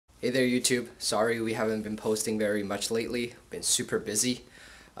Hey there YouTube, sorry we haven't been posting very much lately, been super busy.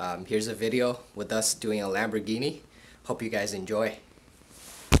 Here's a video with us doing a Lamborghini. Hope you guys enjoy.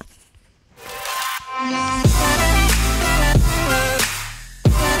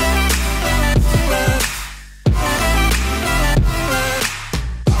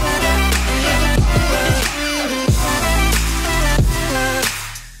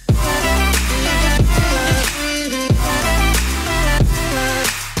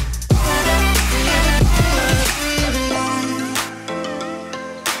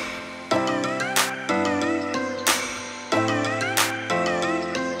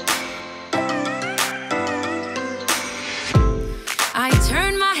 I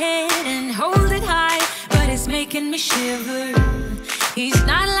turn my head and hold it high, but it's making me shiver. He's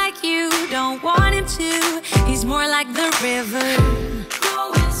not like you, don't want him to. He's more like the river,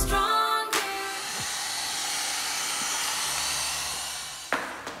 going stronger.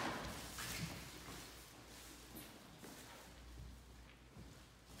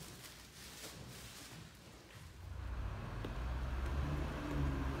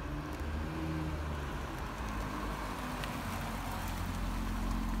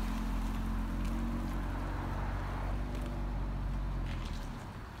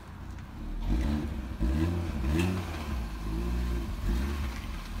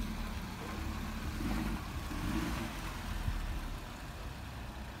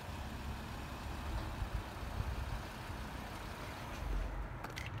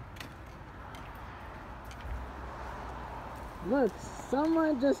 Look,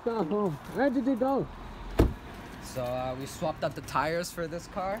 someone just got home. Where did you go? So we swapped out the tires for this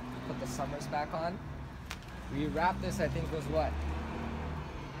car, put the Summers back on. We wrapped this, I think was what?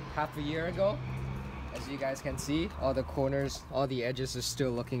 Half a year ago. As you guys can see, all the corners, all the edges are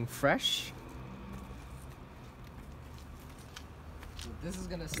still looking fresh. So this is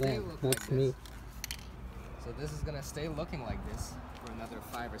gonna stay look like this. Me. So this is gonna stay looking like this for another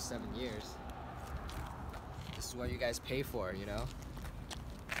 5 or 7 years. This is what you guys pay for, you know?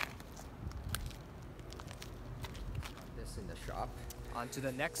 This in the shop. On to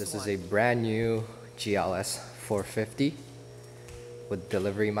the next one. This is a brand new GLS 450 with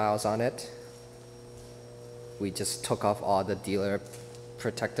delivery miles on it. We just took off all the dealer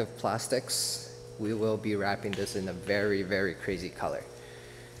protective plastics. We will be wrapping this in a very, very crazy color.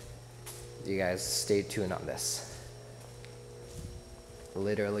 You guys stay tuned on this.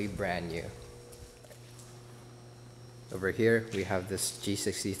 Literally brand new. Over here we have this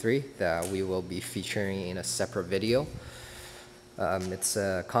G63 that we will be featuring in a separate video. It's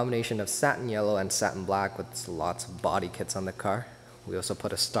a combination of satin yellow and satin black with lots of body kits on the car. We also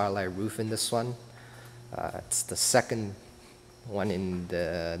put a starlight roof in this one. It's the second one in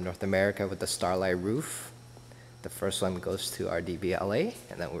North America with the starlight roof. The first one goes to our DBLA,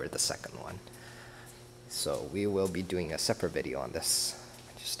 and then we're the second one. So we will be doing a separate video on this,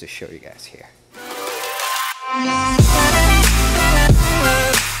 just to show you guys here.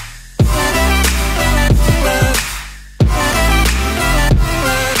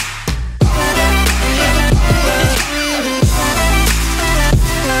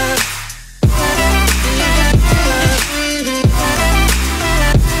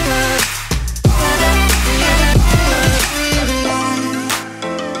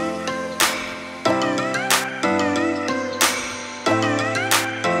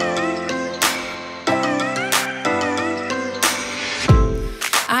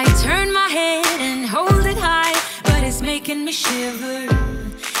 I turn my head and hold it high, but it's making me shiver.